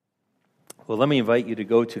Well, let me invite you to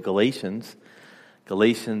go to Galatians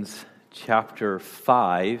chapter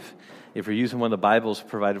 5. If you're using one of the Bibles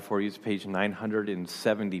provided for you, it's page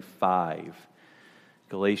 975.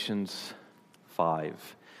 Galatians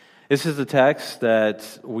 5. This is the text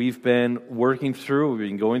that we've been working through, we've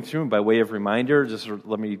been going through, and by way of reminder, just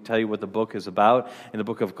let me tell you what the book is about. In the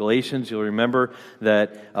book of Galatians, you'll remember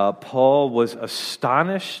that Paul was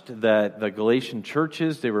astonished that the Galatian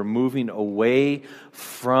churches, they were moving away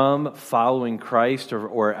from following Christ,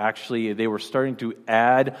 or actually they were starting to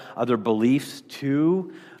add other beliefs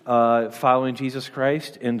to following Jesus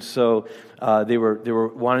Christ, and so they were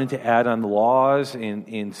wanting to add on laws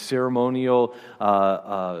and ceremonial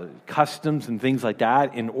customs and things like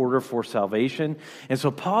that in order for salvation. And so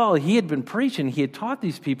Paul, he had been preaching, he had taught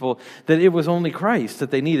these people that it was only Christ that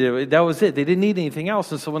they needed. That was it. They didn't need anything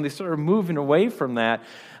else. And so when they started moving away from that,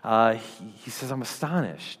 he says, I'm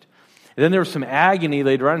astonished. And then there was some agony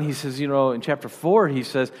later on. He says, in chapter 4, he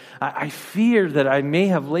says, I fear that I may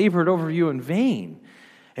have labored over you in vain.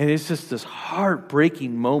 And it's just this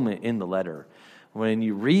heartbreaking moment in the letter. When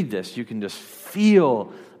you read this, you can just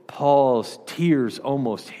feel Paul's tears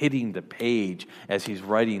almost hitting the page as he's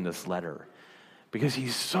writing this letter. Because he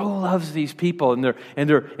so loves these people, and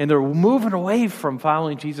they're moving away from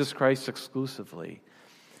following Jesus Christ exclusively.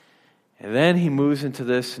 And then he moves into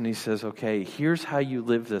this and he says, okay, here's how you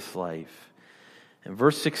live this life. In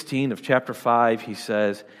verse 16 of chapter 5, he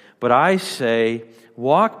says, but I say,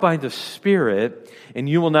 walk by the Spirit, and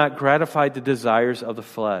you will not gratify the desires of the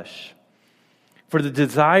flesh. For the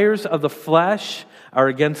desires of the flesh are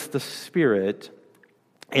against the Spirit,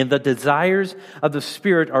 and the desires of the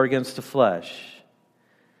Spirit are against the flesh.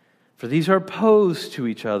 For these are opposed to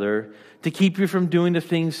each other to keep you from doing the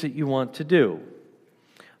things that you want to do.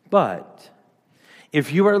 But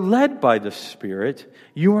if you are led by the Spirit,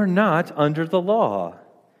 you are not under the law.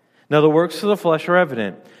 Now the works of the flesh are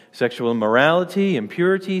evident: sexual immorality,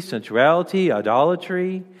 impurity, sensuality,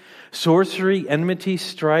 idolatry, sorcery, enmity,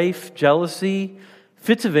 strife, jealousy,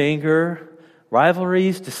 fits of anger,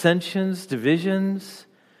 rivalries, dissensions, divisions,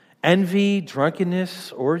 envy,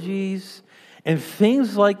 drunkenness, orgies, and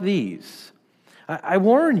things like these. I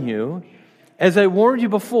warn you, as I warned you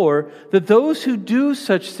before, that those who do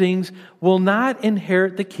such things will not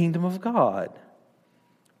inherit the kingdom of God.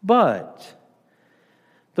 But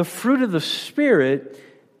the fruit of the Spirit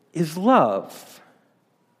is love,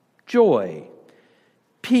 joy,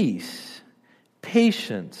 peace,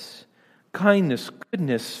 patience, kindness,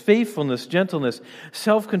 goodness, faithfulness, gentleness,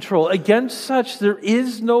 self-control. Against such there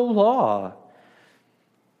is no law.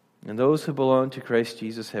 And those who belong to Christ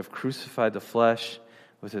Jesus have crucified the flesh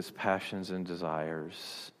with its passions and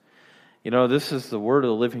desires. This is the word of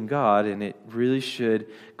the living God, and it really should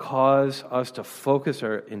cause us to focus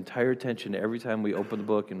our entire attention every time we open the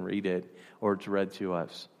book and read it, or it's read to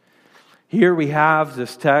us. Here we have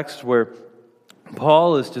this text where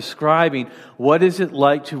Paul is describing what is it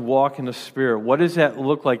like to walk in the Spirit. What does that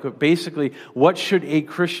look like? Basically, what should a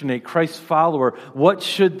Christian, a Christ follower, what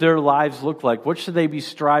should their lives look like? What should they be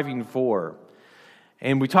striving for?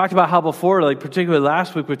 And we talked about how before, particularly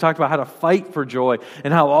last week, we talked about how to fight for joy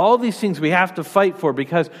and how all these things we have to fight for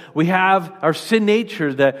because we have our sin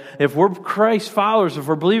nature that if we're Christ followers, if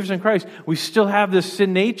we're believers in Christ, we still have this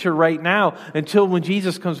sin nature right now until when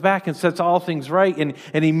Jesus comes back and sets all things right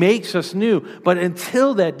and He makes us new. But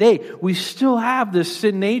until that day, we still have this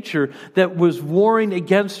sin nature that was warring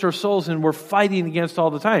against our souls and we're fighting against all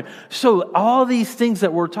the time. So all these things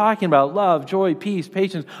that we're talking about, love, joy, peace,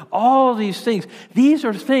 patience, all these things, these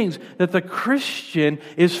are things that the Christian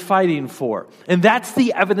is fighting for. And that's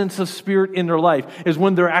the evidence of Spirit in their life, is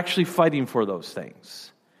when they're actually fighting for those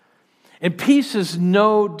things. And peace is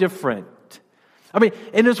no different. And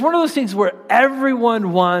it's one of those things where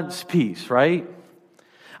everyone wants peace, right?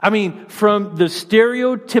 From the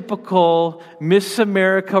stereotypical Miss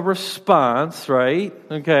America response, right?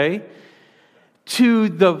 Okay. To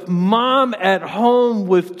the mom at home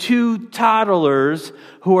with two toddlers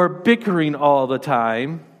who are bickering all the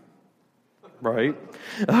time, right?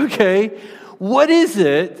 Okay, what is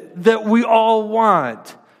it that we all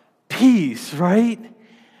want? Peace, right?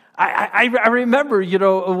 I remember,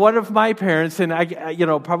 one of my parents, and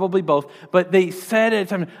probably both, but they said at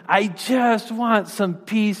the time, I just want some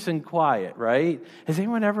peace and quiet, right? Has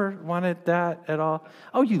anyone ever wanted that at all?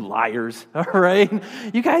 Oh, you liars, all right?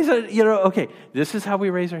 You guys are, okay, this is how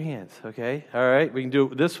we raise our hands, okay? All right, we can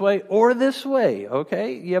do it this way or this way,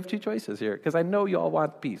 okay? You have two choices here, because I know you all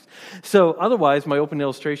want peace. So otherwise, my open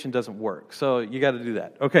illustration doesn't work, so you got to do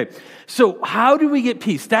that. Okay, so how do we get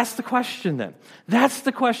peace? That's the question then. That's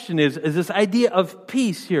the question is this idea of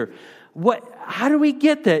peace here. how do we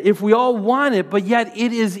get that? If we all want it, but yet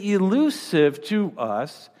it is elusive to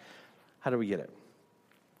us, how do we get it?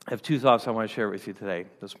 I have two thoughts I want to share with you today,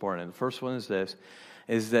 this morning. The first one is this,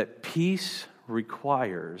 is that peace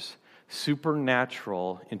requires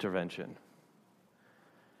supernatural intervention.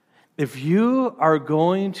 If you are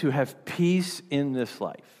going to have peace in this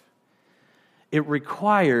life, it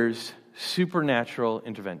requires supernatural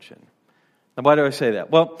intervention. Now, why do I say that?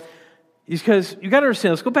 Well, it's because you got to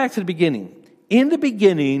understand, let's go back to the beginning. In the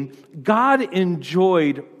beginning, God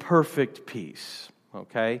enjoyed perfect peace,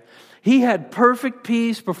 okay? He had perfect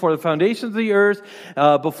peace before the foundations of the earth,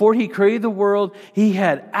 before he created the world. He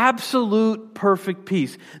had absolute perfect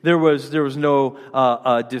peace. There was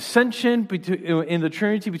no dissension in the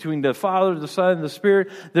Trinity between the Father, the Son, and the Spirit.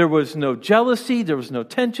 There was no jealousy. There was no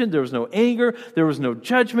tension. There was no anger. There was no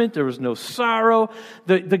judgment. There was no sorrow.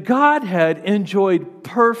 The Godhead enjoyed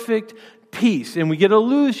perfect peace. And we get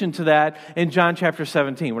allusion to that in John chapter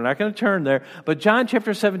 17. We're not going to turn there, but John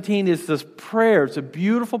chapter 17 is this prayer. It's a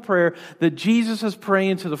beautiful prayer that Jesus is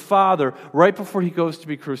praying to the Father right before he goes to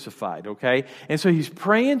be crucified, okay? And so he's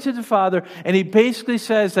praying to the Father, and he basically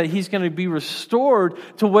says that he's going to be restored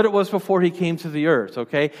to what it was before he came to the earth,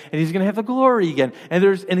 okay? And he's going to have the glory again.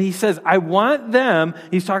 And he says, I want them,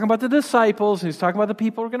 he's talking about the disciples, and he's talking about the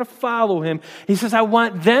people who are going to follow him. He says, I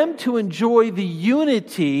want them to enjoy the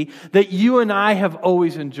unity that you and I have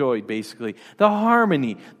always enjoyed, basically. The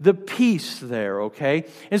harmony, the peace there, okay?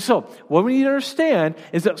 And so, what we need to understand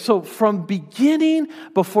is that, so from beginning,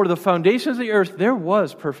 before the foundations of the earth, there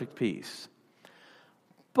was perfect peace.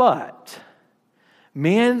 But,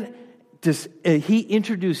 man, he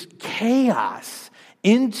introduced chaos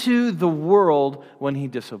into the world when he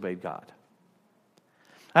disobeyed God.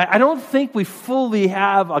 I don't think we fully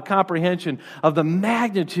have a comprehension of the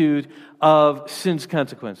magnitude of sin's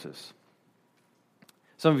consequences.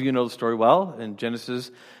 Some of you know the story well. In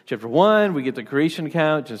Genesis chapter 1, we get the creation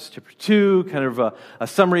account. Genesis chapter 2, kind of a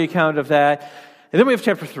summary account of that. And then we have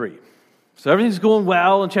chapter 3. So everything's going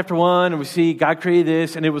well in chapter 1, and we see God created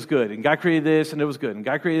this, and it was good. And God created this, and it was good. And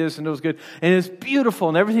God created this, and it was good. And it's beautiful,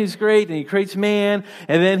 and everything's great. And he creates man,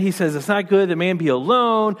 and then he says it's not good that man be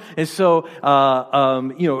alone. And so,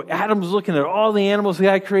 Adam's looking at all the animals that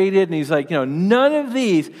God created, and he's like, none of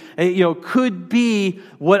these, could be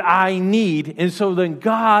what I need. And so then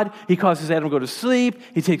God, he causes Adam to go to sleep.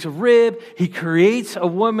 He takes a rib. He creates a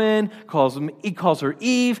woman, he calls her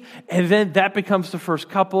Eve, and then that becomes the first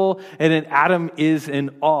couple. And then Adam is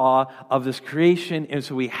in awe of this creation, and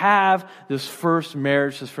so we have this first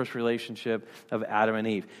marriage, this first relationship of Adam and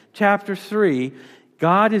Eve. Chapter 3,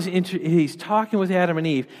 God he's talking with Adam and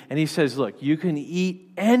Eve, and he says, look, you can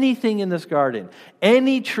eat anything in this garden,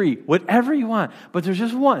 any tree, whatever you want, but there's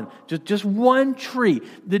just one tree.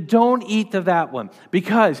 Don't eat of that one,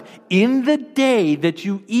 because in the day that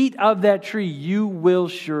you eat of that tree, you will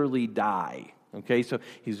surely die. Okay, so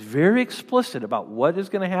he's very explicit about what is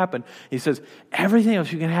going to happen. He says, everything else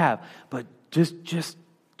you can have, but just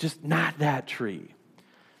not that tree.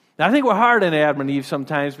 Now, I think we're hard on Adam and Eve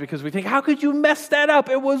sometimes because we think, how could you mess that up?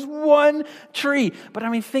 It was one tree. But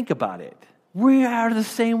think about it. We are the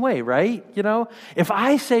same way, right? If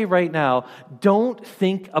I say right now, don't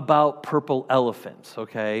think about purple elephants,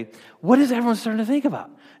 okay? What is everyone starting to think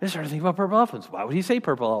about? They're starting to think about purple elephants. Why would he say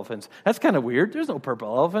purple elephants? That's kind of weird. There's no purple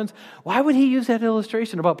elephants. Why would he use that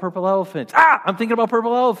illustration about purple elephants? I'm thinking about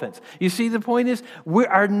purple elephants. You see, the point is,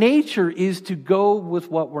 our nature is to go with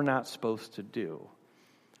what we're not supposed to do.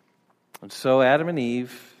 And so Adam and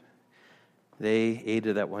Eve, they ate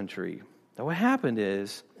of that one tree. Now what happened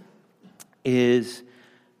is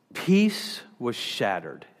peace was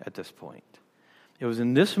shattered at this point. It was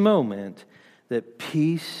in this moment that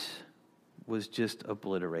peace was just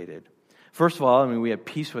obliterated. First of all, we had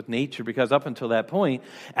peace with nature because up until that point,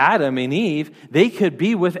 Adam and Eve, they could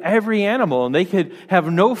be with every animal and they could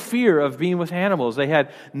have no fear of being with animals. They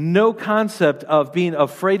had no concept of being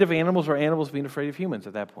afraid of animals or animals being afraid of humans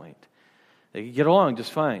at that point. They could get along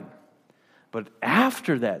just fine. But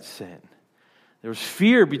after that sin, there was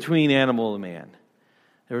fear between animal and man.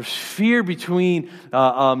 There was fear between,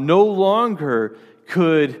 no longer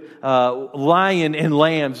could lion and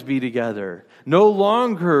lambs be together. No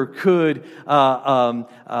longer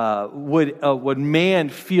would man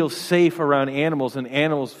feel safe around animals and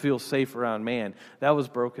animals feel safe around man. That was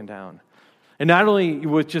broken down. And not only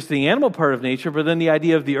with just the animal part of nature, but then the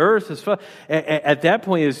idea of the earth. At that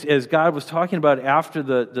point, as God was talking about after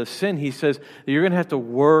the sin, he says that you're going to have to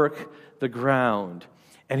work the ground.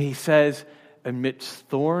 And he says, amidst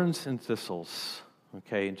thorns and thistles,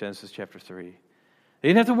 okay, in Genesis chapter 3. They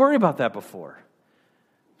didn't have to worry about that before.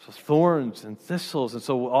 So thorns and thistles. And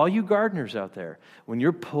so all you gardeners out there, when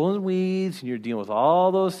you're pulling weeds and you're dealing with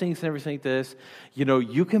all those things and everything like this,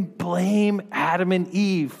 you can blame Adam and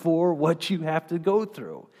Eve for what you have to go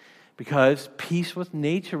through. Because peace with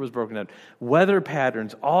nature was broken down. Weather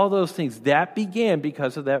patterns, all those things, that began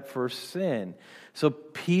because of that first sin. So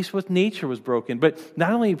peace with nature was broken. But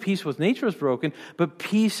not only peace with nature was broken, but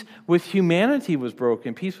peace with humanity was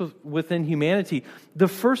broken. Peace within humanity. The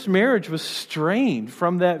first marriage was strained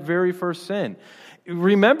from that very first sin.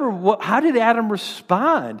 Remember, how did Adam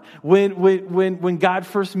respond when God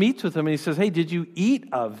first meets with him and he says, hey, did you eat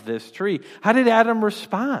of this tree? How did Adam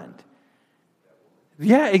respond?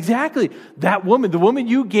 Yeah, exactly. That woman, the woman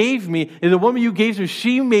you gave me,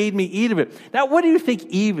 she made me eat of it. Now, what do you think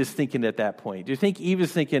Eve is thinking at that point? Do you think Eve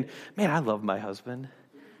is thinking, man, I love my husband.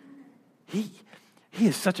 He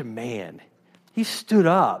is such a man. He stood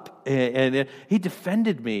up and he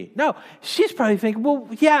defended me. No, she's probably thinking, well,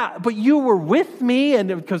 yeah, but you were with me. And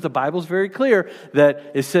because the Bible's very clear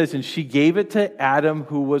that it says, and she gave it to Adam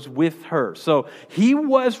who was with her. So he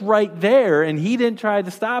was right there and he didn't try to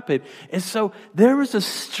stop it. And so there was a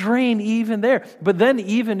strain even there. But then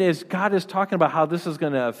even as God is talking about how this is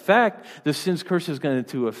going to affect, the sin's curse is going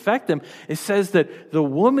to affect them, it says that the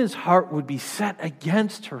woman's heart would be set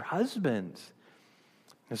against her husband's.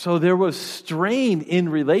 And so there was strain in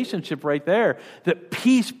relationship right there. That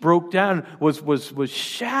peace broke down, was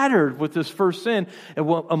shattered with this first sin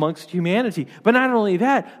amongst humanity. But not only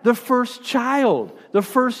that, the first child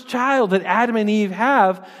that Adam and Eve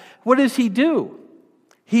have, what does he do?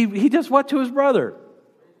 He does what to his brother?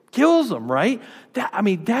 Kills him, right?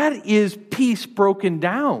 That is peace broken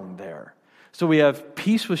down there. So we have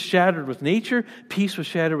peace was shattered with nature, peace was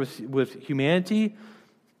shattered with humanity.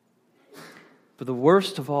 But the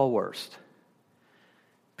worst of all worst,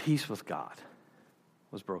 peace with God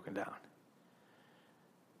was broken down.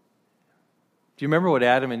 Do you remember what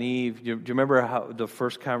Adam and Eve, do you remember how the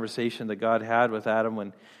first conversation that God had with Adam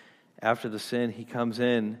when after the sin he comes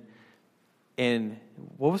in, and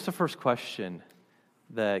what was the first question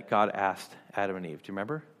that God asked Adam and Eve? Do you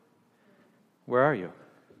remember? Where are you?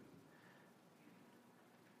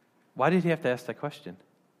 Why did he have to ask that question?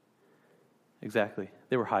 Exactly.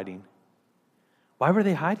 They were hiding. Why were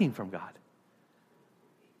they hiding from God?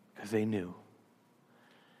 Because they knew.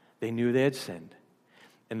 They knew they had sinned.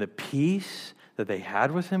 And the peace that they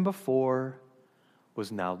had with him before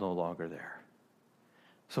was now no longer there.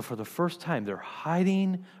 So for the first time, they're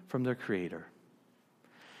hiding from their Creator.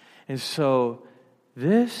 And so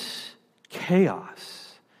this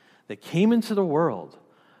chaos that came into the world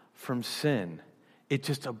from sin, it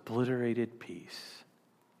just obliterated peace.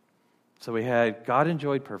 So we had, God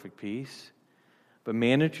enjoyed perfect peace, but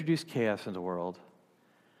man introduced chaos into the world.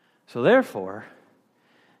 So therefore,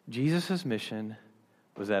 Jesus' mission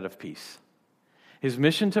was that of peace. His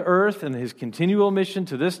mission to earth and his continual mission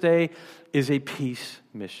to this day is a peace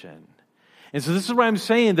mission. And so this is why I'm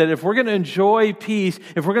saying that if we're going to enjoy peace,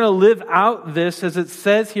 if we're going to live out this, as it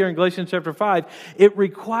says here in Galatians chapter 5, it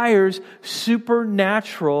requires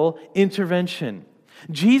supernatural intervention.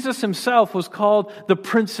 Jesus himself was called the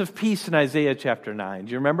Prince of Peace in Isaiah chapter 9.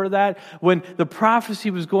 Do you remember that? When the prophecy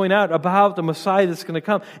was going out about the Messiah that's going to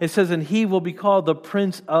come, it says, and he will be called the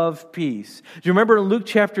Prince of Peace. Do you remember in Luke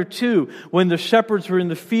chapter 2, when the shepherds were in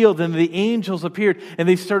the field and the angels appeared and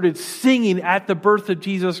they started singing at the birth of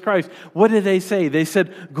Jesus Christ? What did they say? They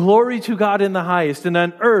said, glory to God in the highest, and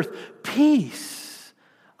on earth, peace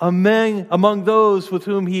among those with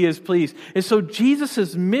whom he is pleased. And so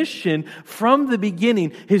Jesus' mission from the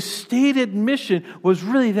beginning, his stated mission, was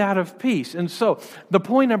really that of peace. And so the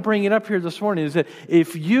point I'm bringing up here this morning is that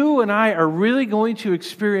if you and I are really going to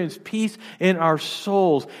experience peace in our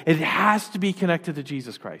souls, it has to be connected to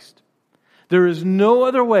Jesus Christ. There is no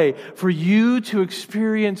other way for you to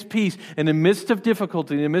experience peace in the midst of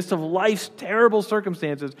difficulty, in the midst of life's terrible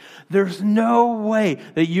circumstances. There's no way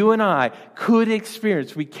that you and I could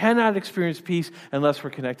experience. We cannot experience peace unless we're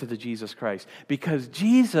connected to Jesus Christ, because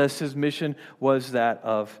Jesus' mission was that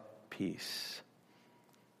of peace.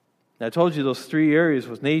 Now, I told you those three areas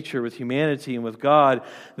with nature, with humanity, and with God,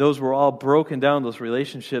 those were all broken down, those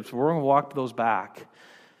relationships. We're going to walk those back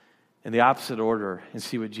in the opposite order and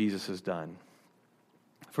see what Jesus has done.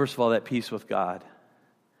 First of all, that peace with God.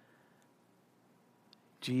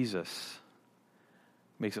 Jesus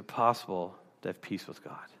makes it possible to have peace with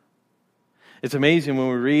God. It's amazing when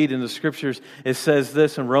we read in the Scriptures, it says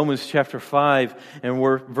this in Romans chapter 5 and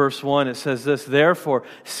verse 1, it says this, therefore,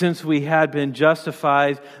 since we had been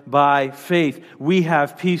justified by faith, we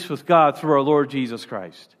have peace with God through our Lord Jesus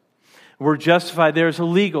Christ. We're justified there is a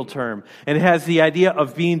legal term, and it has the idea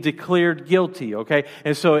of being declared guilty, okay?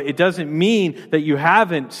 And so it doesn't mean that you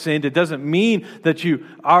haven't sinned. It doesn't mean that you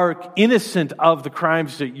are innocent of the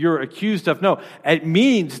crimes that you're accused of. No, it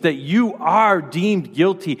means that you are deemed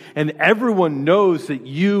guilty, and everyone knows that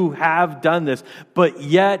you have done this, but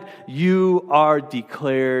yet you are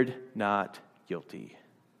declared not guilty.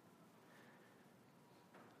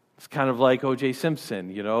 It's kind of like O.J.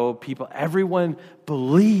 Simpson, everyone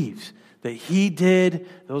believes that he did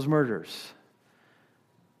those murders.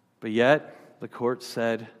 But yet, the court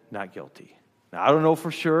said, not guilty. Now, I don't know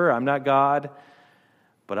for sure. I'm not God.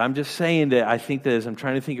 But I'm just saying that I think that as I'm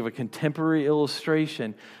trying to think of a contemporary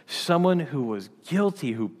illustration, someone who was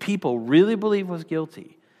guilty, who people really believe was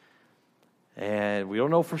guilty, and we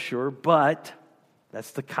don't know for sure, but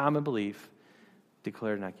that's the common belief,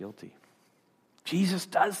 declared not guilty. Jesus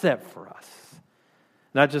does that for us.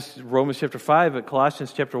 Not just Romans chapter 5, but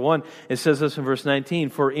Colossians chapter 1. It says this in verse 19,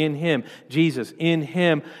 for in him, Jesus,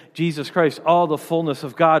 Christ, all the fullness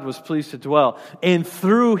of God was pleased to dwell. And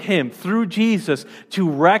through him, through Jesus, to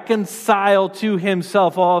reconcile to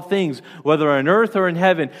himself all things, whether on earth or in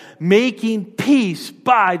heaven, making peace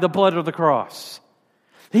by the blood of the cross.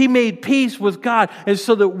 He made peace with God, and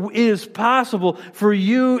so that it is possible for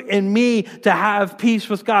you and me to have peace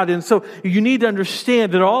with God. And so you need to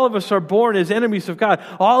understand that all of us are born as enemies of God.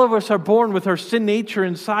 All of us are born with our sin nature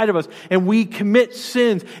inside of us, and we commit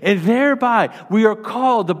sins, and thereby we are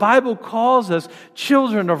called, the Bible calls us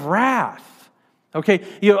children of wrath. Okay,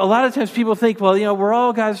 a lot of times people think, well, we're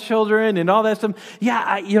all God's children and all that stuff. Yeah,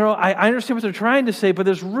 I understand what they're trying to say, but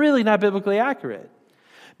it's really not biblically accurate.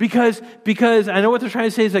 Because I know what they're trying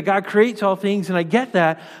to say is that God creates all things, and I get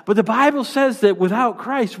that. But the Bible says that without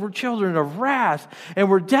Christ, we're children of wrath, and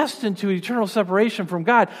we're destined to eternal separation from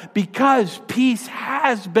God because peace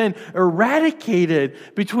has been eradicated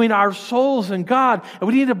between our souls and God. And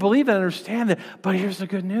we need to believe and understand that. But here's the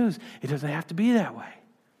good news. It doesn't have to be that way.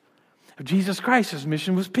 Jesus Christ, his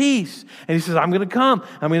mission was peace. And he says, I'm going to come.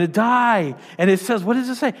 I'm going to die. And it says, what does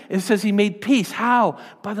it say? It says he made peace. How?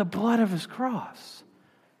 By the blood of his cross.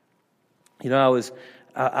 I was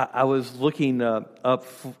looking up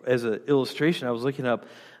as an illustration. I was looking up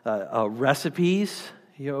recipes.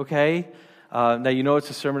 Okay. Now it's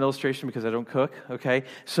a sermon illustration because I don't cook. Okay.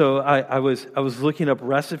 So I was looking up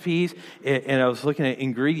recipes and I was looking at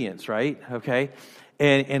ingredients. Right. Okay.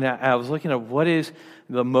 And I was looking at what is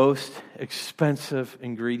the most expensive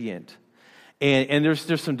ingredient. And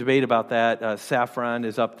there's some debate about that. Saffron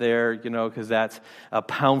is up there, because that's a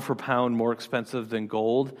pound for pound more expensive than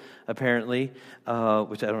gold, apparently,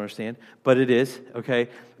 which I don't understand, but it is, okay?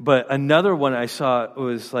 But another one I saw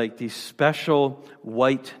was like these special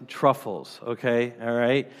white truffles, okay? All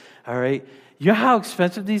right? You know how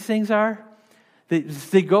expensive these things are?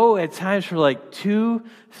 They go at times for like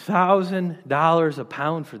 $2,000 a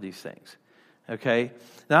pound for these things, okay?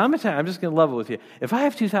 Now, I'm just going to level with you. If I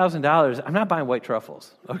have $2,000, I'm not buying white truffles,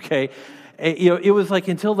 okay? It was like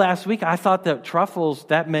until last week, I thought that truffles,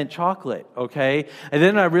 that meant chocolate, okay? And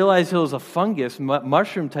then I realized it was a fungus,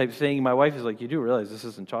 mushroom type thing. My wife is like, you do realize this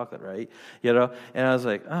isn't chocolate, right? And I was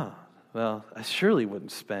like, oh, well, I surely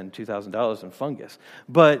wouldn't spend $2,000 in fungus.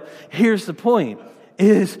 But here's the point.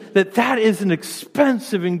 Is that is an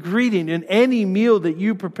expensive ingredient in any meal that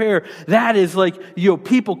you prepare. That is like,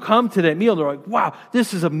 people come to that meal and they're like, wow,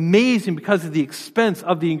 this is amazing because of the expense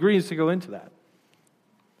of the ingredients to go into that.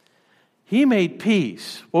 He made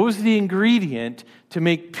peace. What was the ingredient to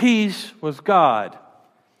make peace with God?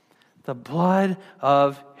 The blood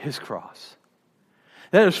of his cross.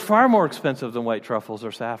 That is far more expensive than white truffles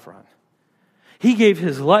or saffron. He gave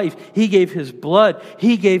his life. He gave his blood.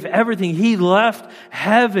 He gave everything. He left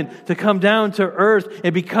heaven to come down to earth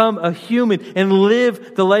and become a human and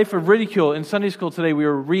live the life of ridicule. In Sunday school today, we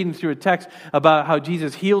were reading through a text about how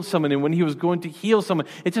Jesus healed someone, and when he was going to heal someone,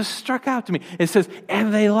 it just struck out to me. It says,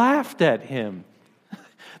 and they laughed at him.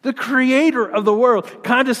 The creator of the world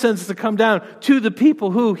condescends to come down to the people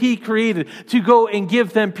who he created to go and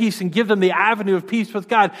give them peace and give them the avenue of peace with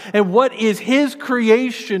God. And what is his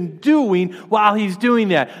creation doing while he's doing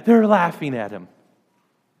that? They're laughing at him.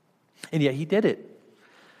 And yet he did it.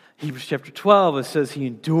 Hebrews chapter 12, it says he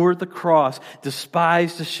endured the cross,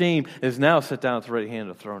 despised the shame, and is now set down at the right hand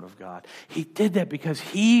of the throne of God. He did that because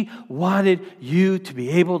he wanted you to be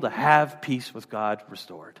able to have peace with God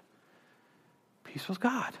restored. Peace with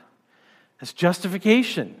God. That's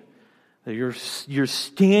justification. That you're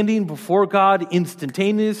standing before God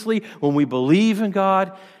instantaneously when we believe in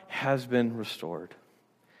God has been restored.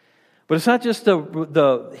 But it's not just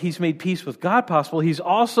the he's made peace with God possible. He's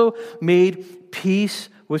also made peace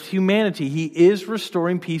with humanity. He is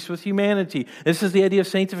restoring peace with humanity. This is the idea of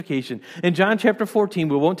sanctification. In John chapter 14,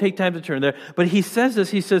 we won't take time to turn there, but he says this.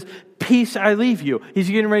 He says, peace I leave you. He's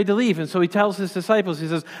getting ready to leave. And so he tells his disciples, he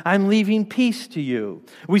says, I'm leaving peace to you.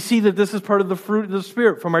 We see that this is part of the fruit of the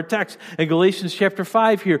Spirit from our text in Galatians chapter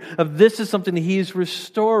 5 here, of this is something that he is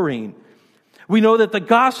restoring. We know that the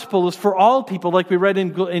gospel is for all people, like we read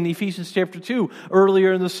in Ephesians chapter 2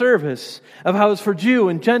 earlier in the service, of how it's for Jew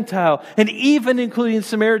and Gentile, and even including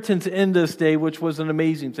Samaritans in this day, which was an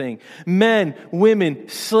amazing thing. Men, women,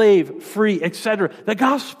 slave, free, etc. The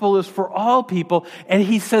gospel is for all people, and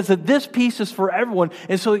he says that this peace is for everyone,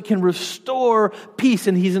 and so it can restore peace,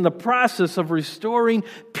 and he's in the process of restoring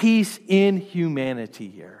peace in humanity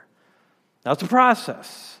here. Now, it's a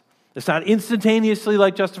process. It's not instantaneously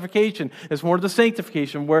like justification. It's more the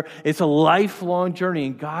sanctification where it's a lifelong journey,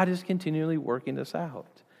 and God is continually working this out.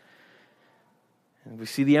 And we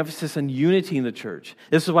see the emphasis on unity in the church.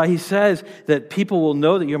 This is why he says that people will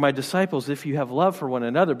know that you're my disciples if you have love for one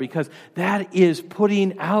another, because that is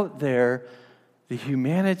putting out there the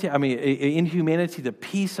humanity, in humanity, the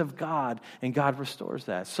peace of God, and God restores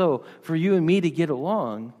that. So for you and me to get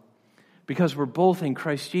along, because we're both in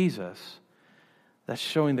Christ Jesus, that's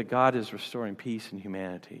showing that God is restoring peace in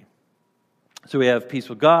humanity. So we have peace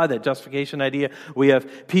with God, that justification idea. We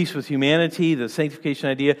have peace with humanity, the sanctification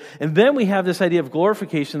idea. And then we have this idea of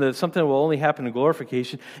glorification, that something will only happen in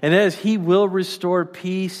glorification. And that is, he will restore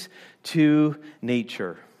peace to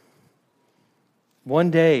nature.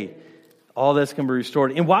 One day, all that's going to be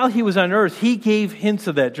restored. And while he was on earth, he gave hints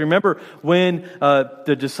of that. Do you remember when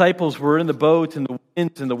the disciples were in the boat and the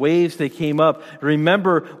winds and the waves, they came up?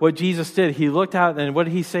 Remember what Jesus did. He looked out, and what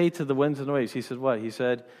did he say to the winds and the waves? He said what? He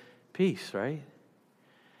said, peace, right?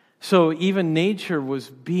 So even nature was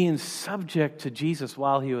being subject to Jesus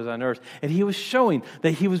while he was on earth. And he was showing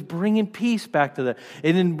that he was bringing peace back to that.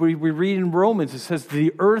 And then we read in Romans, it says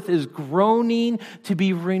the earth is groaning to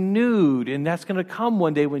be renewed. And that's going to come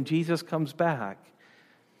one day when Jesus comes back.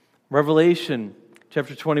 Revelation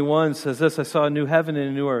chapter 21 says this, I saw a new heaven and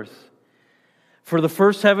a new earth. For the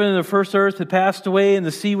first heaven and the first earth had passed away, and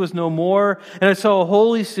the sea was no more. And I saw a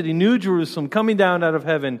holy city, New Jerusalem, coming down out of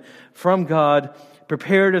heaven from God,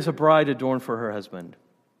 prepared as a bride adorned for her husband.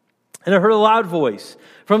 And I heard a loud voice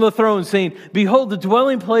from the throne saying, behold, the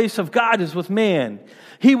dwelling place of God is with man.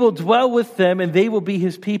 He will dwell with them, and they will be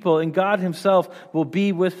his people, and God himself will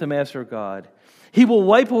be with them as their God. He will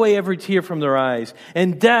wipe away every tear from their eyes,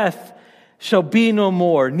 and death shall be no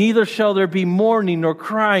more. Neither shall there be mourning, nor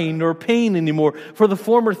crying, nor pain anymore, for the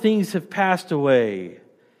former things have passed away.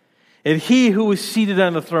 And he who was seated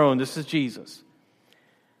on the throne, this is Jesus,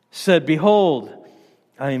 said, behold,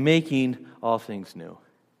 I am making all things new.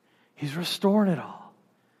 He's restoring it all.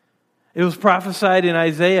 It was prophesied in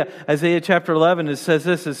Isaiah chapter 11. It says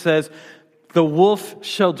this, it says, the wolf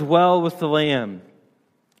shall dwell with the lamb,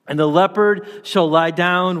 and the leopard shall lie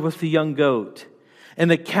down with the young goat, and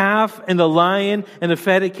the calf and the lion and the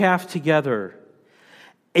fatted calf together.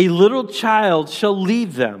 A little child shall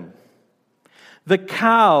lead them. The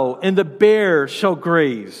cow and the bear shall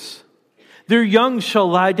graze. Their young shall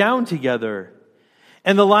lie down together,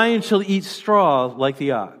 and the lion shall eat straw like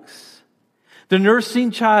the ox. The nursing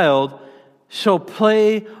child shall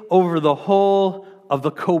play over the hole of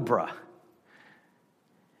the cobra,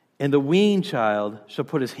 and the weaned child shall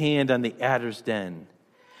put his hand on the adder's den.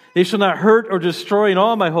 They shall not hurt or destroy in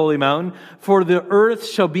all my holy mountain, for the earth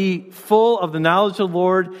shall be full of the knowledge of the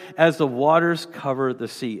Lord as the waters cover the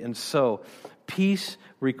sea. And so, peace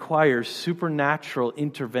requires supernatural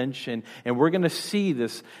intervention. And we're going to see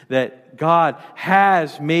this, that God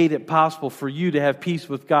has made it possible for you to have peace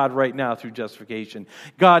with God right now through justification.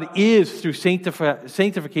 God is, through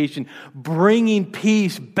sanctification, bringing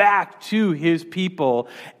peace back to his people.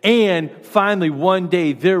 And finally, one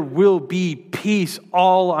day, there will be peace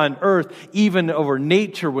all on earth, even over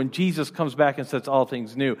nature, when Jesus comes back and sets all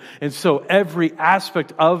things new. And so every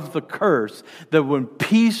aspect of the curse, that when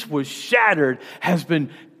peace was shattered, has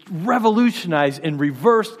been revolutionized and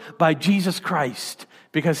reversed by Jesus Christ,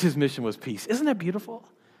 because his mission was peace. Isn't that beautiful?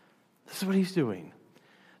 This is what he's doing.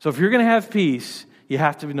 So if you're going to have peace, you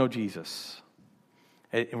have to know Jesus.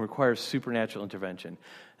 It requires supernatural intervention.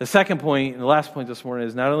 The second point, and the last point this morning,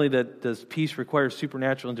 is not only that does peace require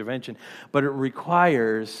supernatural intervention, but it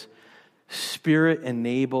requires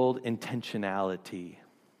Spirit-enabled intentionality.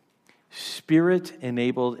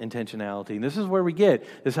 Spirit-enabled intentionality. And this is where we get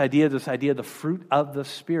this idea of the fruit of the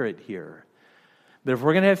Spirit here. But if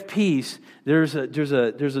we're going to have peace, there's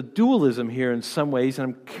a dualism here in some ways,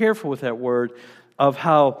 and I'm careful with that word, of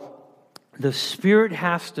how The Spirit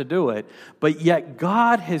has to do it, but yet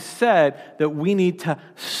God has said that we need to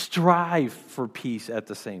strive for peace at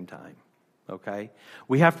the same time. Okay?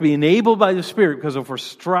 We have to be enabled by the Spirit, because if we're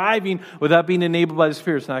striving without being enabled by the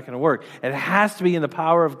Spirit, it's not going to work. It has to be in the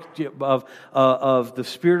power of the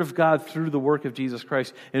Spirit of God through the work of Jesus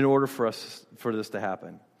Christ in order for this to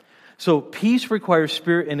happen. So peace requires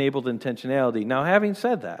Spirit-enabled intentionality. Now, having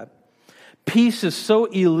said that, peace is so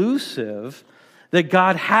elusive that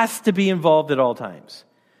God has to be involved at all times.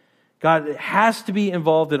 God has to be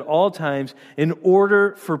involved at all times in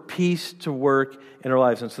order for peace to work in our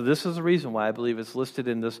lives. And so this is the reason why I believe it's listed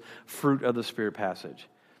in this fruit of the Spirit passage.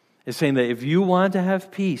 It's saying that if you want to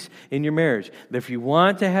have peace in your marriage, if you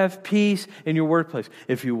want to have peace in your workplace,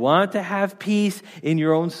 if you want to have peace in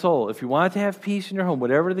your own soul, if you want to have peace in your home,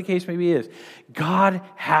 whatever the case may be is, God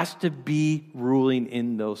has to be ruling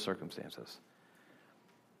in those circumstances.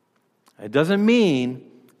 It doesn't mean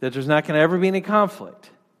that there's not going to ever be any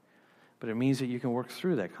conflict, but it means that you can work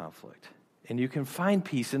through that conflict. And you can find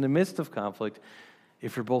peace in the midst of conflict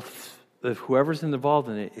if whoever's involved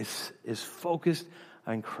in it is focused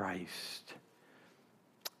on Christ.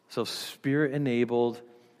 So Spirit-enabled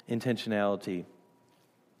intentionality.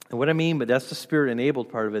 And what I mean, but that's the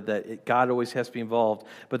Spirit-enabled part of it, that God always has to be involved.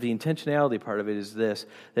 But the intentionality part of it is this,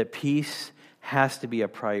 that peace has to be a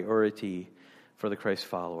priority for the Christ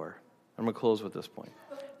follower. I'm going to close with this point.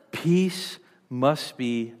 Peace must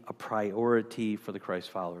be a priority for the Christ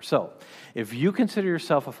follower. So, if you consider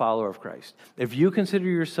yourself a follower of Christ, if you consider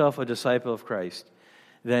yourself a disciple of Christ,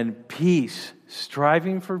 then peace,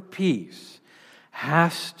 striving for peace,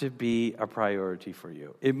 has to be a priority for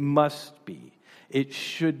you. It must be. It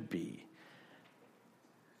should be.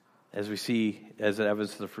 As we see as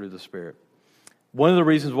evidence of the fruit of the Spirit. One of the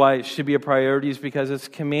reasons why it should be a priority is because it's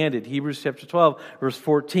commanded. Hebrews chapter 12, verse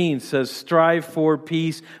 14 says, strive for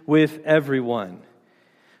peace with everyone.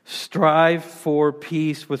 Strive for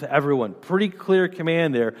peace with everyone. Pretty clear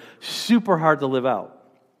command there. Super hard to live out.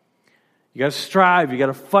 You got to strive. You got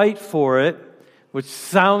to fight for it, which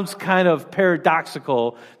sounds kind of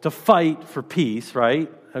paradoxical to fight for peace,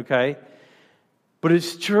 right? Okay? But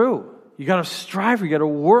it's true. You got to strive. You got to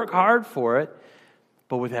work hard for it,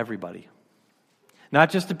 but with everybody. Not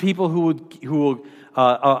just the people who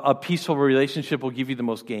a peaceful relationship will give you the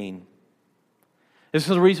most gain. This is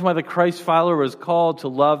the reason why the Christ follower is called to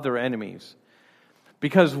love their enemies.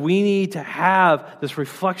 Because we need to have this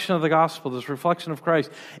reflection of the gospel, this reflection of Christ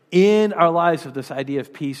in our lives of this idea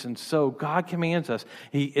of peace. And so God commands us.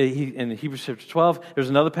 In Hebrews chapter 12, there's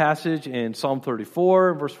another passage in Psalm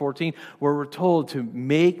 34, verse 14, where we're told to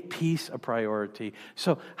make peace a priority.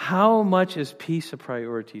 So how much is peace a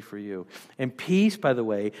priority for you? And peace, by the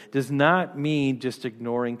way, does not mean just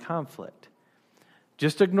ignoring conflict.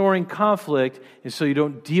 Just ignoring conflict, and so you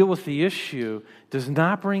don't deal with the issue, does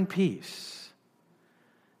not bring peace.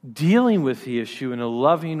 Dealing with the issue in a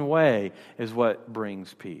loving way is what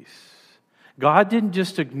brings peace. God didn't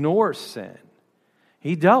just ignore sin.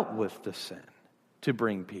 He dealt with the sin to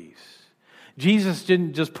bring peace. Jesus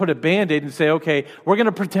didn't just put a Band-Aid and say, okay, we're going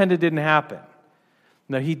to pretend it didn't happen.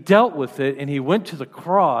 No, he dealt with it, and he went to the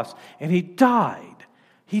cross, and he died.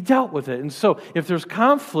 He dealt with it. And so if there's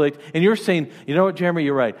conflict, and you're saying, you know what, Jeremy,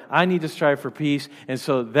 you're right. I need to strive for peace, and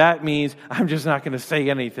so that means I'm just not going to say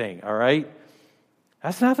anything, all right?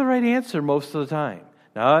 That's not the right answer most of the time.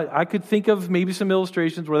 Now, I could think of maybe some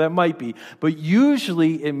illustrations where that might be, but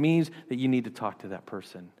usually it means that you need to talk to that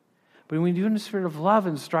person. But when you do in the spirit of love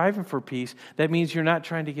and striving for peace, that means you're not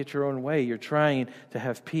trying to get your own way. You're trying to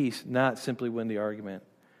have peace, not simply win the argument.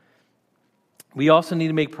 We also need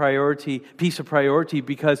to make peace a priority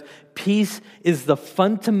because peace is the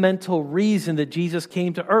fundamental reason that Jesus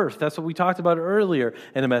came to earth. That's what we talked about earlier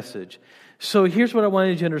in the message. So here's what I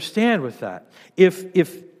wanted you to understand with that.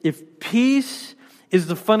 If peace is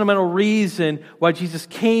the fundamental reason why Jesus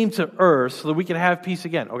came to earth so that we can have peace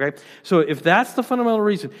again, okay? So if that's the fundamental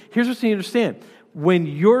reason, here's what you need to understand. When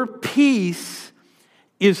your peace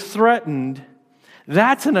is threatened,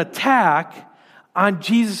 that's an attack on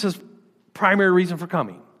Jesus' primary reason for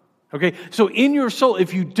coming. Okay, so in your soul,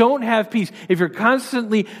 if you don't have peace, if you're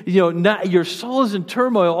constantly, your soul is in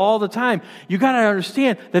turmoil all the time, you got to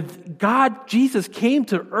understand that Jesus came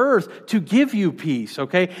to earth to give you peace,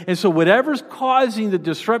 okay? And so whatever's causing the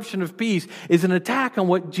disruption of peace is an attack on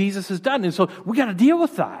what Jesus has done. And so we got to deal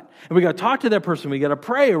with that. And we got to talk to that person. We got to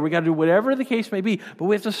pray, or we got to do whatever the case may be, but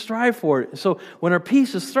we have to strive for it. So when our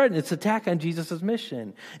peace is threatened, it's an attack on Jesus'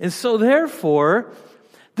 mission. And so therefore,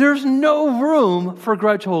 there's no room for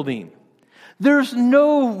grudge holding. There's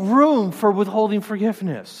no room for withholding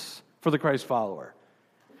forgiveness for the Christ follower.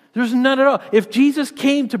 There's none at all. If Jesus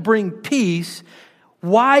came to bring peace,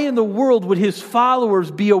 why in the world would his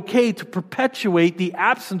followers be okay to perpetuate the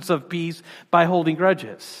absence of peace by holding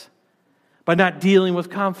grudges, by not dealing with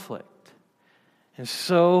conflict? And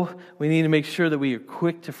so we need to make sure that we are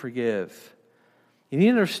quick to forgive. You need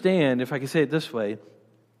to understand, if I can say it this way,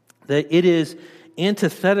 that it is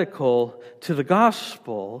antithetical to the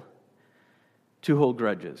gospel to hold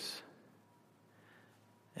grudges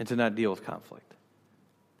and to not deal with conflict.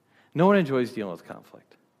 No one enjoys dealing with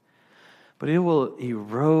conflict, but it will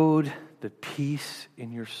erode the peace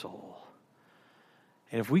in your soul.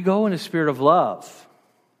 And if we go in a spirit of love,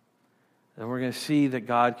 then we're going to see that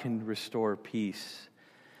God can restore peace.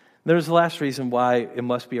 There's the last reason why it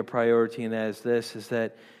must be a priority, and that is this, is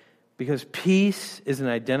that because peace is an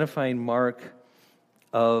identifying mark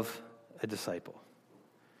of a disciple.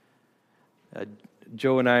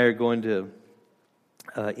 Joe and I are going to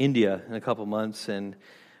India in a couple months, and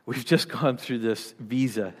we've just gone through this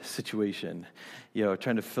visa situation,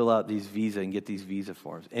 trying to fill out these visa and get these visa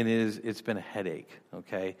forms. And it's been a headache,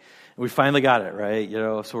 okay? And we finally got it, right?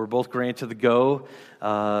 So we're both granted the go.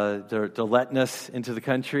 They're letting us into the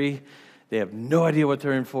country. They have no idea what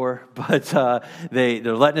they're in for, but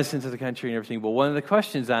they're letting us into the country and everything. But one of the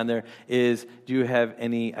questions on there is, do you have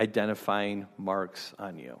any identifying marks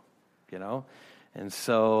on you? And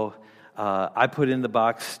so I put in the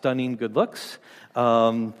box stunning good looks,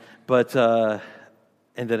 and then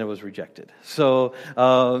it was rejected. So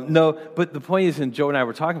no, but the point is, and Joe and I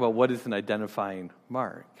were talking about what is an identifying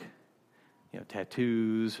mark,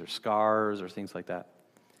 tattoos or scars or things like that.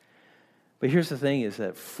 But here's the thing, is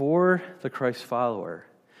that for the Christ follower,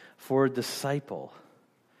 for a disciple,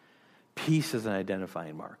 peace is an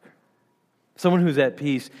identifying mark. Someone who's at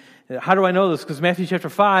peace. How do I know this? Because Matthew chapter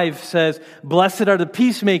 5 says, "Blessed are the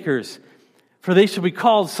peacemakers, for they shall be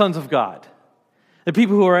called sons of God." The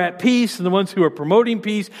people who are at peace and the ones who are promoting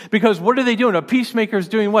peace. Because what are they doing? A peacemaker is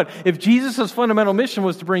doing what? If Jesus' fundamental mission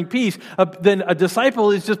was to bring peace, then a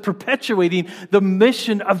disciple is just perpetuating the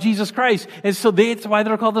mission of Jesus Christ. And so that's why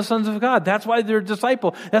they're called the sons of God. That's why they're a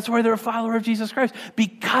disciple. That's why they're a follower of Jesus Christ.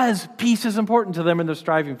 Because peace is important to them and they're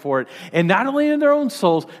striving for it. And not only in their own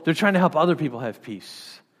souls, they're trying to help other people have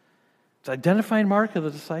peace. It's an identifying mark of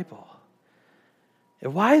the disciple.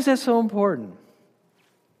 And why is that so important?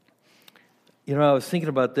 I was thinking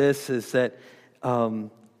about this, is that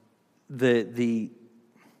the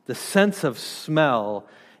sense of smell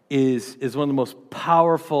is one of the most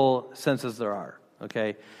powerful senses there are,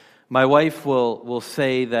 okay? My wife will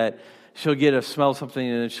say that she'll get a smell of something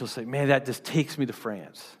and she'll say, "Man, that just takes me to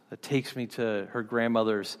France. That takes me to her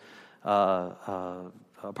grandmother's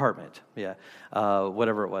apartment,"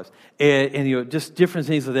 whatever it was, and just different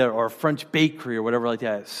things like that, or a French bakery or whatever like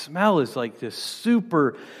that. Smell is like this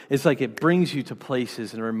super. It's like it brings you to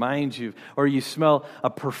places and reminds you, or you smell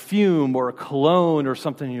a perfume or a cologne or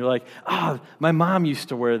something, and you're like, my mom used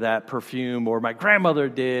to wear that perfume, or my grandmother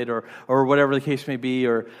did, or whatever the case may be,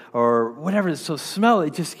 or whatever. So smell,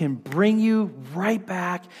 it just can bring you right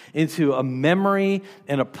back into a memory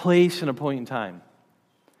and a place and a point in time.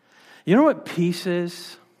 You know what peace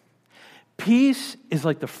is? Peace is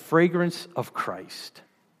like the fragrance of Christ.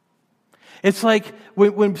 It's like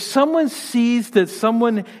when someone sees that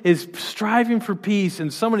someone is striving for peace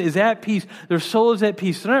and someone is at peace, their soul is at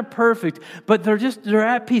peace. They're not perfect, but they're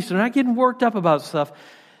at peace. They're not getting worked up about stuff.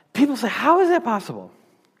 People say, how is that possible?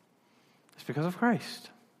 It's because of Christ.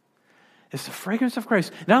 It's the fragrance of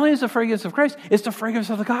Christ. Not only is it the fragrance of Christ, it's the fragrance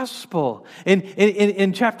of the gospel.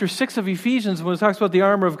 In chapter 6 of Ephesians, when it talks about the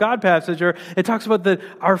armor of God passage, it talks about that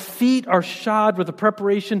our feet are shod with the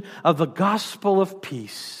preparation of the gospel of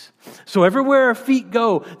peace. So everywhere our feet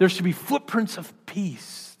go, there should be footprints of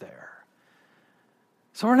peace there.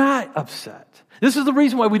 So we're not upset. This is the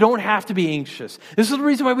reason why we don't have to be anxious. This is the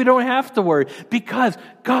reason why we don't have to worry. Because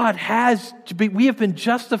we have been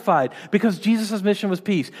justified because Jesus' mission was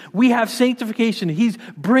peace. We have sanctification. He's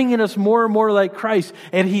bringing us more and more like Christ.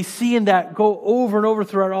 And he's seeing that go over and over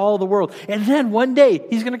throughout all the world. And then one day,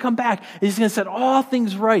 he's going to come back. And he's going to set all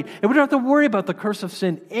things right. And we don't have to worry about the curse of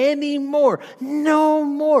sin anymore. No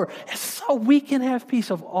more. And so we can have peace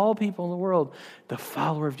of all people in the world. The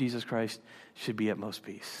follower of Jesus Christ should be at most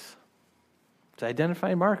peace. It's an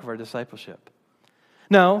identifying mark of our discipleship.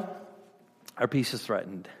 Now, our peace is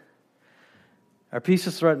threatened. Our peace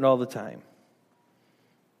is threatened all the time.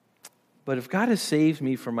 But if God has saved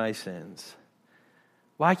me from my sins,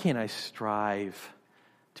 why can't I strive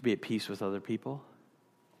to be at peace with other people?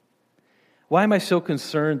 Why am I so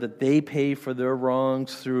concerned that they pay for their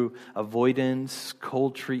wrongs through avoidance,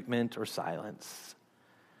 cold treatment, or silence?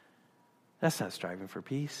 That's not striving for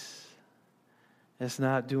peace. And it's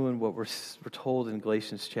not doing what we're told in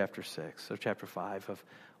Galatians chapter 6 or chapter 5 of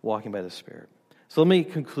walking by the Spirit. So let me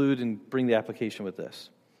conclude and bring the application with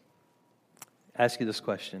this. Ask you this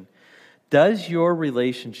question. Does your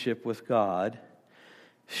relationship with God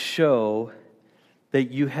show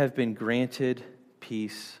that you have been granted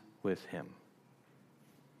peace with Him?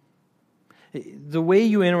 The way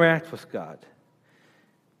you interact with God,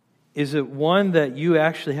 is it one that you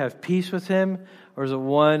actually have peace with Him, or is it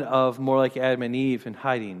one of more like Adam and Eve and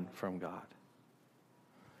hiding from God?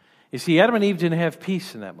 You see, Adam and Eve didn't have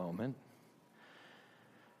peace in that moment.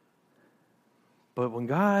 But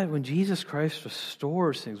when Jesus Christ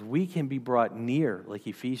restores things, we can be brought near, like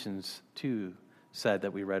Ephesians 2 said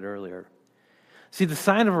that we read earlier. See, the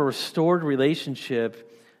sign of a restored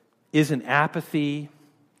relationship isn't apathy,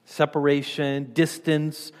 separation,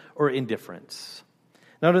 distance, or indifference.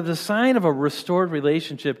 Now, the sign of a restored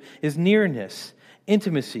relationship is nearness,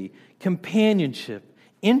 intimacy, companionship,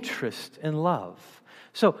 interest, and love.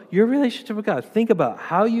 So, your relationship with God, think about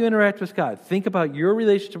how you interact with God. Think about your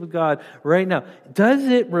relationship with God right now. Does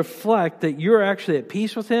it reflect that you're actually at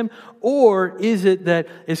peace with Him? Or is it that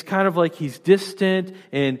it's kind of like He's distant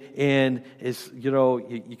and it's,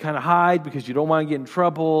 you kind of hide because you don't want to get in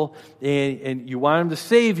trouble and you want Him to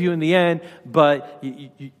save you in the end, but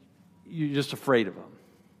you're just afraid of Him?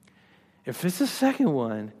 If it's the second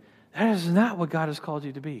one, that is not what God has called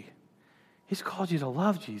you to be. He's called you to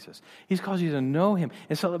love Jesus. He's called you to know Him.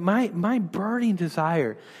 And so my burning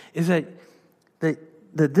desire is that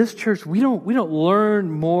this church, we don't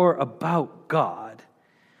learn more about God,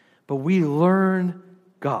 but we learn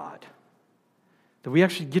God. That we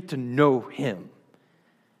actually get to know Him.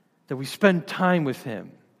 That we spend time with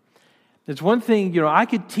Him. It's one thing, I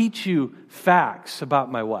could teach you facts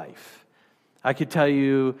about my wife. I could tell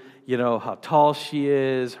you, how tall she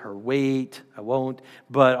is, her weight. I won't,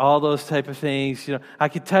 but all those type of things. I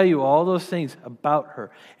could tell you all those things about her.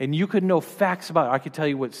 And you could know facts about her. I could tell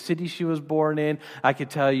you what city she was born in. I could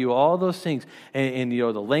tell you all those things. And the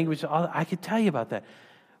language, I could tell you about that.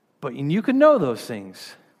 And you could know those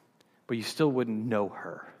things, but you still wouldn't know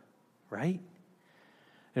her, right?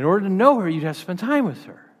 In order to know her, you'd have to spend time with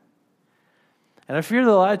her. And I fear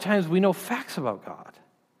that a lot of times we know facts about God,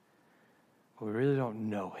 but we really don't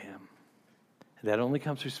know Him. That only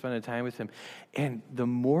comes through spending time with Him. And the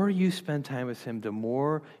more you spend time with Him, the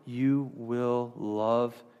more you will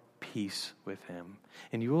love peace with Him.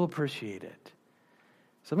 And you will appreciate it.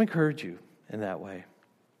 So let me encourage you in that way.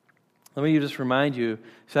 Let me just remind you,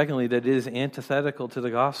 secondly, that it is antithetical to the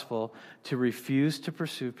gospel to refuse to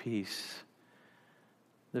pursue peace.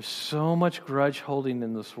 There's so much grudge holding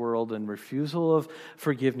in this world and refusal of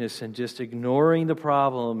forgiveness and just ignoring the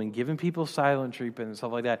problem and giving people silent treatment and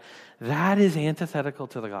stuff like that. That is antithetical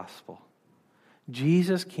to the gospel.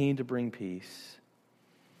 Jesus came to bring peace.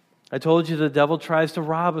 I told you the devil tries to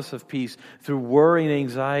rob us of peace through worry and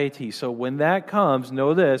anxiety. So when that comes,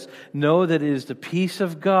 know this, know that it is the peace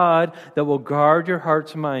of God that will guard your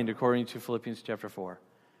heart's mind, according to Philippians chapter 4.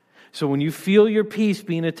 So when you feel your peace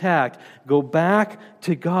being attacked, go back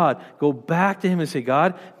to God. Go back to Him and say,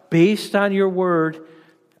 God, based on your word,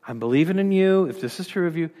 I'm believing in you. If this is true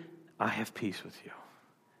of you, I have peace with you.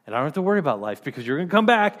 And I don't have to worry about life because you're going to come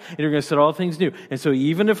back and you're going to set all things new. And so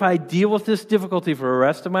even if I deal with this difficulty for the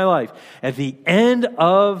rest of my life, at the end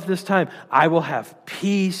of this time, I will have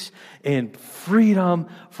peace and freedom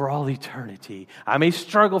for all eternity. I may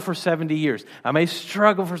struggle for 70 years. I may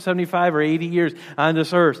struggle for 75 or 80 years on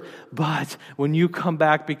this earth. But when you come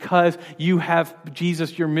back, because you have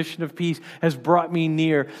Jesus, your mission of peace has brought me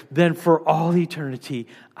near, then for all eternity,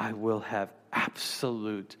 I will have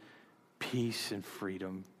absolute peace and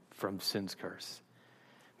freedom from sin's curse.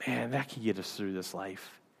 Man, that can get us through this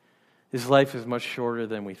life. This life is much shorter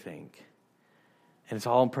than we think. And it's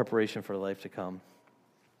all in preparation for the life to come.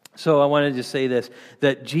 So I wanted to say this,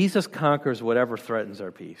 that Jesus conquers whatever threatens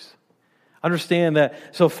our peace. Understand that.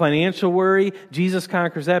 So financial worry, Jesus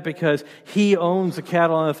conquers that because He owns the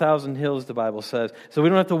cattle on 1,000 hills, the Bible says. So we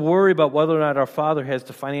don't have to worry about whether or not our Father has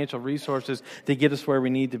the financial resources to get us where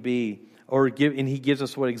we need to be. And He gives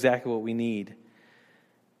us exactly what we need.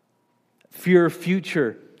 Fear of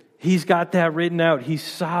future. He's got that written out. He's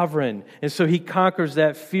sovereign. And so He conquers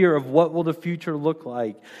that fear of what will the future look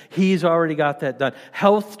like. He's already got that done.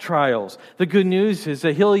 Health trials. The good news is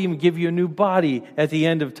that He'll even give you a new body at the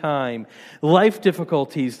end of time. Life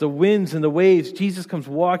difficulties, the winds and the waves. Jesus comes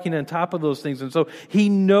walking on top of those things. And so He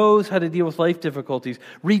knows how to deal with life difficulties.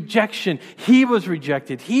 Rejection. He was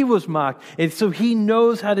rejected. He was mocked. And so He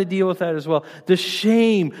knows how to deal with that as well. The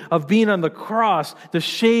shame of being on the cross. The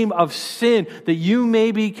shame of sin that you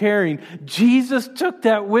may be carrying carrying, Jesus took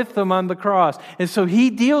that with him on the cross. And so he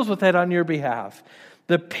deals with that on your behalf.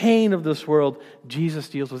 The pain of this world, Jesus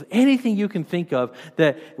deals with. Anything you can think of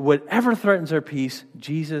that whatever threatens our peace,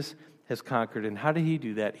 Jesus has conquered. And how did he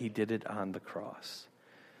do that? He did it on the cross.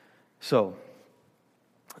 So,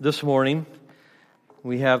 this morning,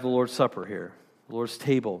 we have the Lord's Supper here, the Lord's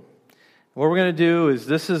table. What we're going to do is,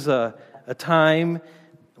 this is a time,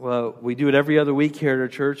 well, we do it every other week here at our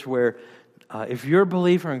church, where if you're a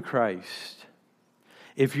believer in Christ,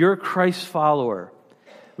 if you're a Christ follower,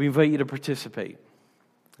 we invite you to participate.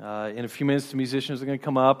 In a few minutes, the musicians are going to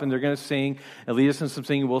come up and they're going to sing and lead us in some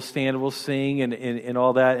singing. We'll stand and we'll sing and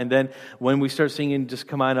all that. And then when we start singing, just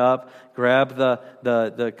come on up, grab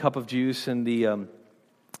the cup of juice and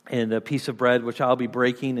the piece of bread, which I'll be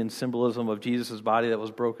breaking in symbolism of Jesus' body that was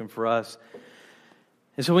broken for us.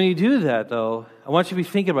 And so when you do that, though, I want you to be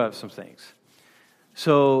thinking about some things.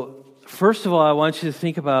 So first of all, I want you to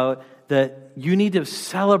think about that you need to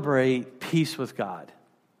celebrate peace with God,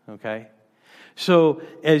 okay? So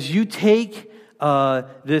as you take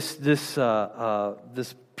this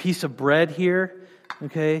piece of bread here,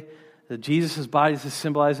 okay, that Jesus' body is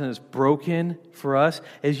symbolized and is broken for us,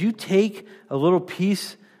 as you take a little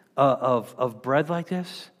piece of bread like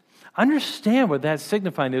this, understand what that's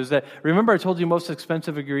signifying is that, remember I told you most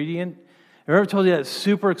expensive ingredient? Remember I told you that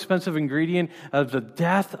super expensive ingredient of the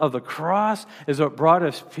death of the cross is what brought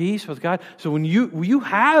us peace with God? So when you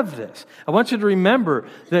have this, I want you to remember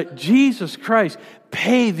that Jesus Christ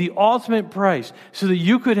paid the ultimate price so that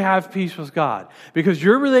you could have peace with God. Because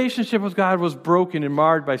your relationship with God was broken and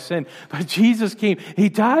marred by sin. But Jesus came, he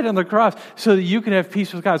died on the cross so that you could have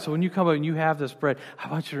peace with God. So when you come up and you have this bread, I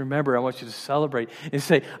want you to remember, I want you to celebrate and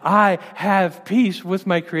say, I have peace with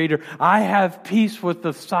my Creator. I have peace with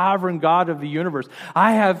the sovereign God of the universe.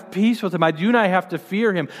 I have peace with Him. I do not have to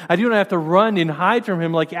fear Him. I do not have to run and hide from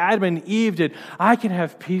Him like Adam and Eve did. I can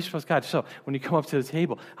have peace with God. So when you come up to the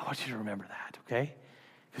table, I want you to remember that, okay?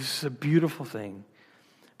 This is a beautiful thing.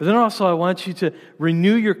 But then also I want you to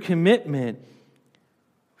renew your commitment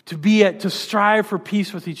to strive for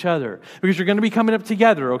peace with each other. Because you're going to be coming up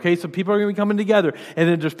together, okay? So people are going to be coming together. And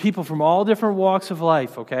then there's people from all different walks of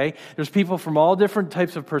life, okay? There's people from all different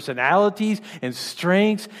types of personalities and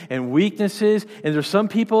strengths and weaknesses. And there's some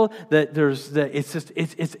people that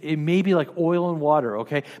it may be like oil and water,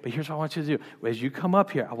 okay? But here's what I want you to do. As you come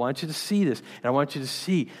up here, I want you to see this. And I want you to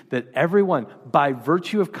see that everyone, by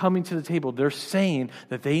virtue of coming to the table, they're saying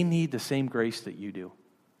that they need the same grace that you do.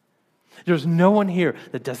 There's no one here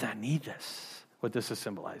that does not need this, what this is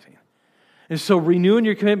symbolizing. And so renewing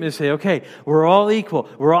your commitment to say, okay, we're all equal.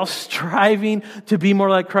 We're all striving to be more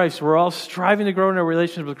like Christ. We're all striving to grow in our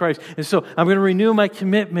relationship with Christ. And so I'm going to renew my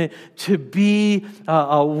commitment to be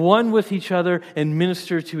one with each other and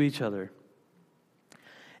minister to each other.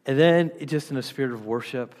 And then just in a spirit of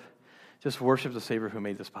worship, just worship the Savior who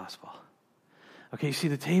made this possible. Okay, you see,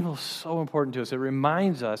 the table is so important to us. It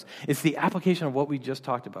reminds us, it's the application of what we just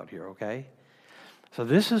talked about here, okay? So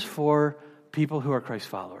this is for people who are Christ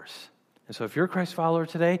followers. And so if you're a Christ follower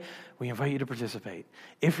today, we invite you to participate.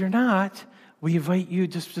 If you're not, we invite you,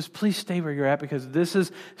 just please stay where you're at, because this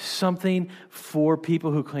is something for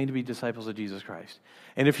people who claim to be disciples of Jesus Christ.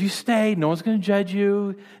 And if you stay, no one's going to judge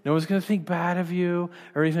you. No one's going to think bad of you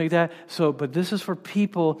or anything like that. So, but this is for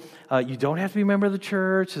people. You don't have to be a member of the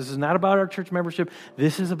church. This is not about our church membership.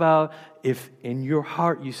 This is about if in your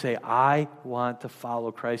heart you say, I want to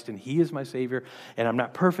follow Christ and He is my Savior and I'm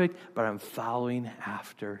not perfect, but I'm following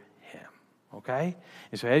after Him. Okay?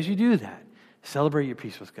 And so as you do that, celebrate your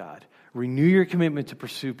peace with God. Renew your commitment to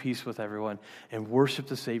pursue peace with everyone and worship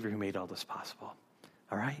the Savior who made all this possible.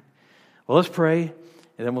 All right? Well, let's pray.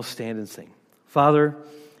 And then we'll stand and sing. Father,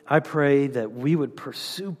 I pray that we would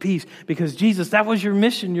pursue peace because, Jesus, that was your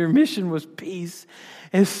mission. Your mission was peace.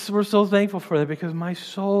 And we're so thankful for that because my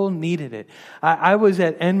soul needed it. I was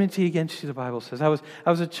at enmity against you, the Bible says. I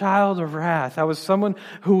was a child of wrath. I was someone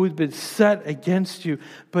who had been set against you.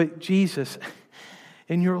 But, Jesus,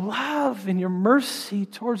 in your love, in your mercy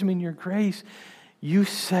towards me, in your grace, you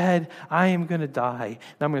said, I am going to die.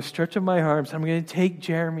 And I'm going to stretch up my arms. I'm going to take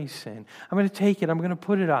Jeremy's sin. I'm going to take it. I'm going to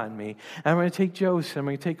put it on me. And I'm going to take Joe's sin. I'm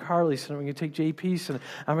going to take Carly's sin. I'm going to take JP's sin.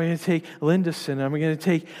 I'm going to take Linda's sin. I'm going to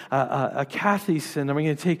take Kathy's sin. I'm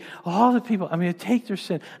going to take all the people. I'm going to take their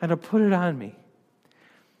sin and I'll put it on me.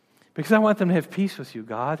 Because I want them to have peace with you,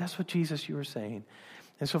 God. That's what, Jesus, you were saying.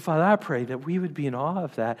 And so, Father, I pray that we would be in awe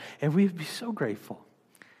of that and we would be so grateful.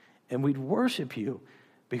 And we'd worship you.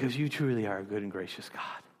 Because you truly are a good and gracious God.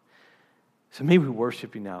 So may we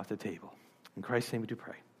worship you now at the table. In Christ's name we do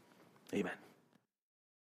pray. Amen.